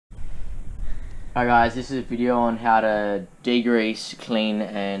Hi guys, this is a video on how to degrease, clean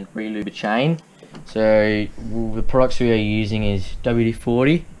and re-lube a chain. So the products we are using is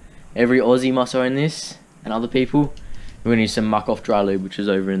WD-40. Every Aussie must own this, and other people. We're going to use some muck off dry lube, which is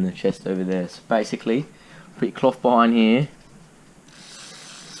over in the chest over there. So basically, put your cloth behind here,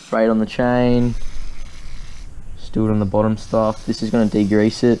 spray it on the chain, just do it on the bottom stuff. This is going to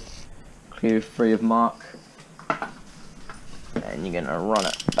degrease it, clear it free of muck. And you're going to run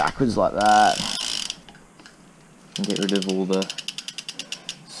it backwards like that and get rid of all the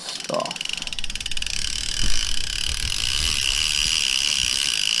stuff.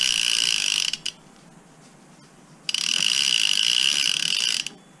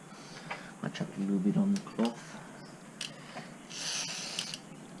 I chuck a little bit on the cloth.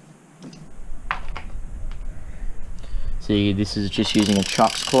 See, this is just using a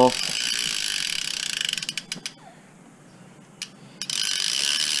Chuck's cloth.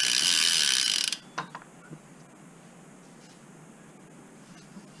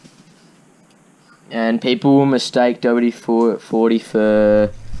 And people will mistake WD-40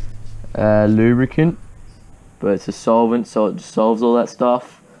 for lubricant, but it's a solvent, so it dissolves all that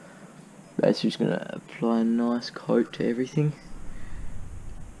stuff. Basically, just gonna apply a nice coat to everything.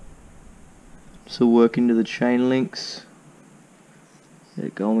 So work into the chain links. Get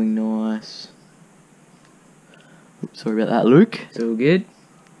it going nice. Oops, sorry about that, Luke. It's all good.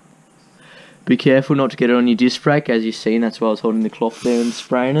 Be careful not to get it on your disc brake, as you've seen. That's why I was holding the cloth there and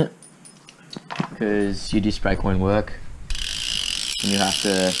spraying it, because your disc brake won't work. And you have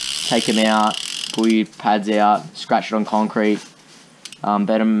to take them out, pull your pads out, scratch it on concrete, bed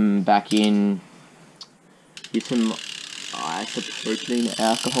them back in, get some isopropylene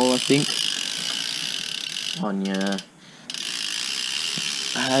alcohol, I think, on your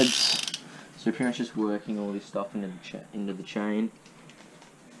pads. So pretty much just working all this stuff into the chain.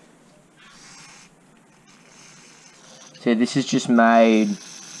 So this is just made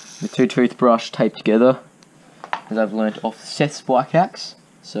with two toothbrush taped together, as I've learnt off Seth's bike hacks.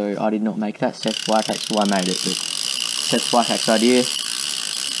 So I did not make that. Seth's bike hacks, well, I made it, but Seth's bike hacks idea.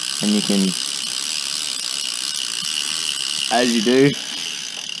 And you can, as you do,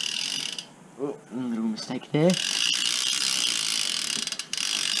 oh, a little mistake there.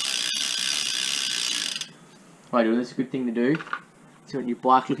 Right, this is a good thing to do. So you want your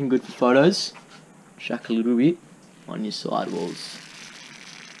bike looking good for photos, chuck a little bit on your sidewalls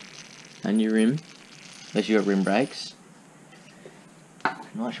and your rim, unless you got rim brakes. You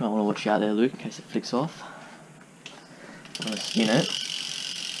might want to watch out there, Luke, in case it flicks off. I'm going to spin it.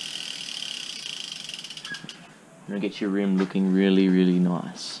 I'm going to get your rim looking really, really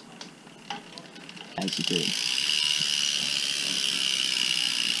nice, as you do.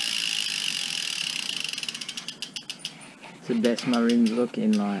 It's the best my rims look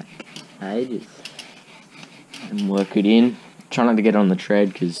in like ages. And work it in. Try not to get it on the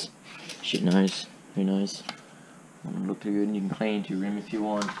tread, because shit knows, who knows. Look too good, and you can clean into your rim if you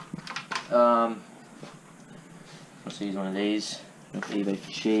want. I'll use one of these off eBay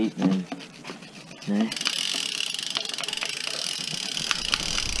for cheap, and you know.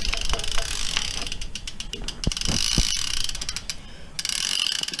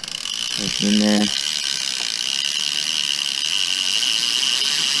 Put it in there.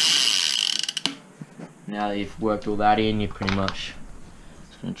 Now that you've worked all that in, you're pretty much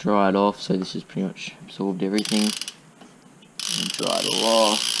just going to dry it off. So this has pretty much absorbed everything. And dry it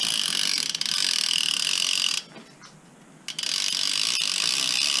all off.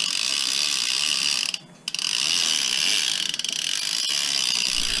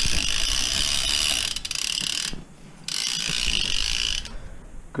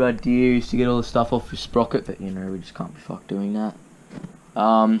 Good idea is to get all the stuff off your sprocket, but you know, we just can't be fucked doing that.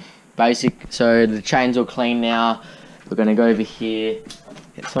 So the chain's all clean now. We're going to go over here,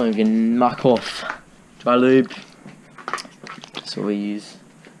 get some of your muck off dry lube. That's what we use.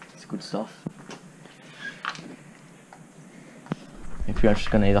 It's good stuff. If you're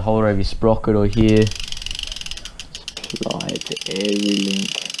just going to either hold it over your sprocket or here, just apply it to every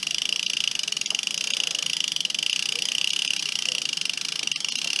link.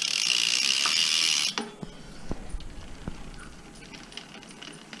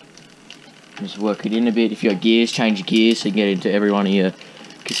 Just work it in a bit. If you got gears, change your gears so you can get into every one of your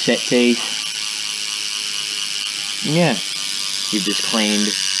cassette teeth. And yeah, you've just cleaned,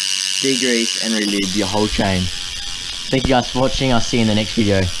 degreased and re-lubed your whole chain. Thank you guys for watching. I'll see you in the next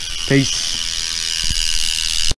video. Peace.